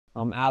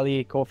I'm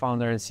Ali,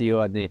 co-founder and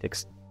CEO at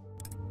NATIX.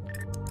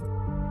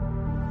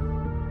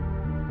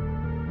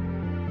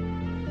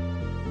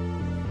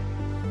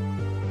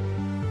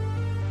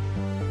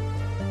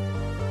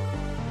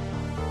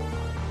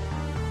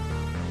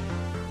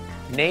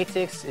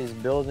 NATIX is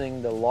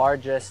building the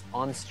largest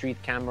on-street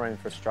camera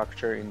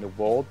infrastructure in the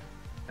world,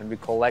 and we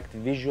collect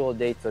visual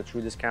data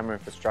through this camera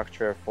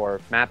infrastructure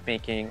for map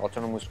making,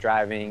 autonomous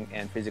driving,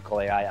 and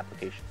physical AI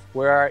applications.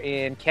 We're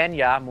in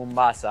Kenya,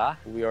 Mombasa.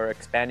 We are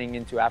expanding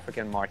into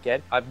African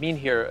market. I've been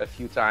here a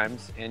few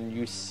times, and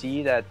you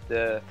see that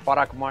the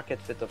product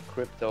market fit of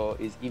crypto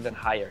is even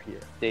higher here.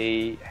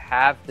 They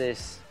have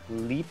this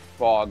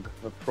leapfrog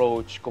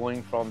approach,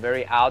 going from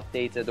very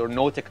outdated or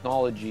no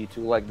technology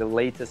to like the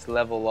latest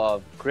level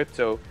of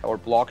crypto or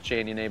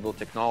blockchain enabled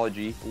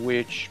technology,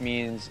 which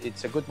means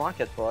it's a good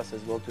market for us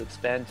as well to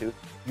expand to.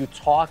 You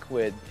talk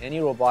with any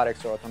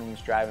robotics or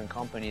autonomous driving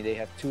company, they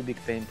have two big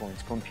pain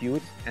points: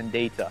 compute and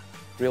data.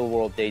 Real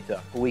world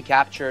data. We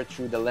capture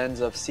through the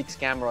lens of 6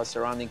 cameras,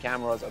 surrounding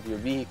cameras of your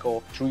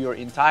vehicle, through your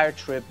entire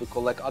trip. We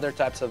collect other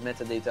types of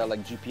metadata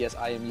like GPS,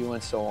 IMU,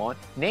 and so on.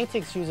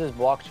 NATIX uses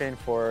blockchain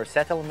for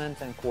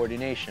settlement and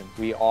coordination.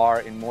 We are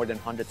in more than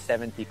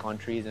 170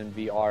 countries, and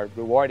we are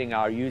rewarding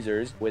our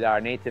users with our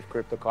native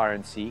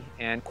cryptocurrency.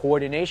 And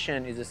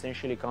coordination is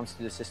essentially comes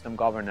to the system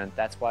governance.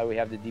 That's why we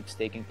have the deep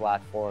staking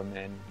platform,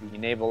 and we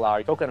enable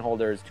our token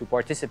holders to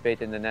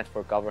participate in the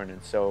network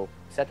governance. So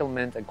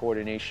settlement and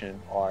coordination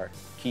are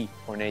key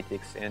for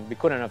NATIX, and we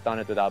couldn't have done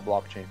it without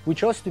blockchain. We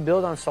chose to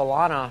build on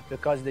Solana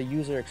because the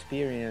user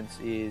experience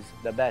is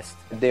the best.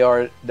 They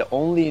are the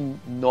only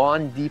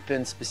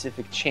non-DePIN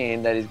specific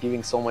chain that is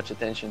giving so much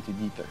attention to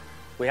DePIN.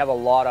 We have a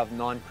lot of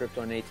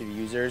non-crypto native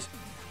users.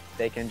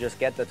 They can just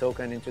get the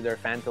token into their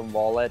Phantom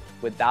wallet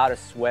without a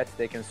sweat.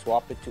 They can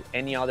swap it to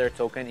any other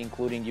token,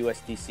 including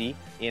USDC,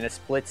 in a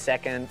split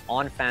second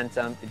on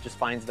Phantom. It just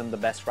finds them the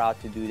best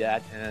route to do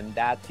that. And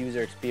that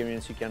user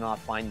experience, you cannot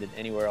find it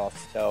anywhere else.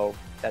 So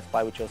that's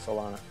why we chose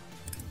Solana.